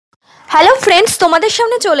Hello friends, তোমাদের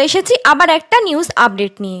সামনে চলে এসেছি আবার একটা নিউজ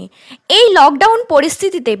আপডেট নিয়ে। এই লকডাউন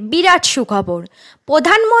পরিস্থিতিতে বিরাট সুখবর।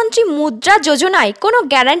 প্রধানমন্ত্রী মুদ্রা যোজনায় কোনো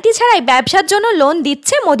গ্যারান্টি ছাড়াই ব্যবসার জন্য লোন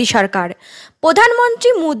দিচ্ছে মোদী সরকার। প্রধানমন্ত্রী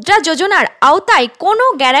মুদ্রা যোজনার আওতায় কোনো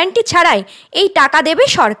গ্যারান্টি ছাড়াই এই টাকা দেবে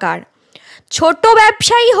সরকার। ছোট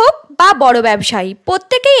ব্যবসায়ী হোক বা বড় ব্যবসায়ী,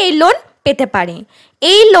 প্রত্যেকেই এই লোন পেতে পারে।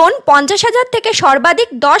 এই লোন 50,000 থেকে সর্বাধিক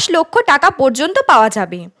 10 লক্ষ টাকা পর্যন্ত পাওয়া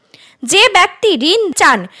যাবে। যে ব্যক্তি ঋণ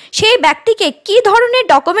চান সেই ব্যক্তিকে কী ধরনের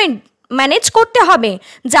ডকুমেন্ট ম্যানেজ করতে হবে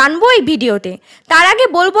জানবো এই ভিডিওতে। তার আগে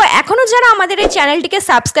বলবো, এখনও যারা আমাদের এই চ্যানেলটিকে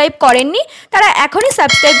সাবস্ক্রাইব করেননি তারা এখনই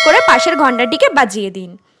সাবস্ক্রাইব করে পাশের ঘন্টাটিকে বাজিয়ে দিন।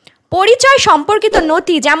 পরিচয় সম্পর্কিত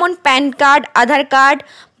নথি যেমন প্যান কার্ড, আধার কার্ড,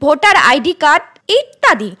 ভোটার আইডি কার্ড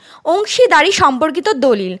ইত্যাদি, অংশীদারি সম্পর্কিত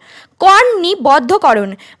দলিল, কর নিবদ্ধকরণ,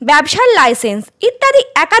 ব্যবসার লাইসেন্স ইত্যাদি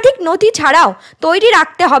একাধিক নথি ছাড়াও তৈরি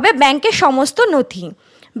রাখতে হবে ব্যাংকের সমস্ত নথি,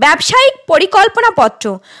 ব্যবসায়িক পরিকল্পনাপত্র,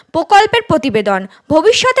 প্রকল্পের প্রতিবেদন,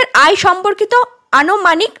 ভবিষ্যতের আয় সম্পর্কিত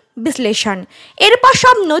আনুমানিক বিশ্লেষণ। এরপর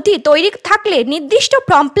সব নথি তৈরি থাকলে নির্দিষ্ট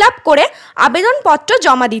ফর্ম ফিল আপ করে আবেদনপত্র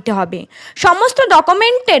জমা দিতে হবে। সমস্ত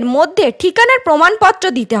ডকুমেন্টের মধ্যে ঠিকানার প্রমাণপত্র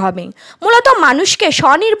দিতে হবে। মূলত মানুষকে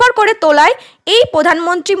স্বনির্ভর করে তোলাই এই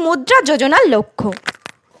প্রধানমন্ত্রী মুদ্রা যোজনার লক্ষ্য।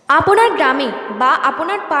 আপনার গ্রামে বা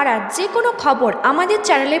আপনার পাড়ার যে কোনো খবর আমাদের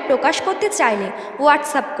চ্যানেলে প্রকাশ করতে চাইলে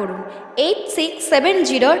হোয়াটসঅ্যাপ করুন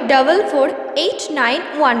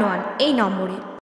 8670448911 এই নম্বরে।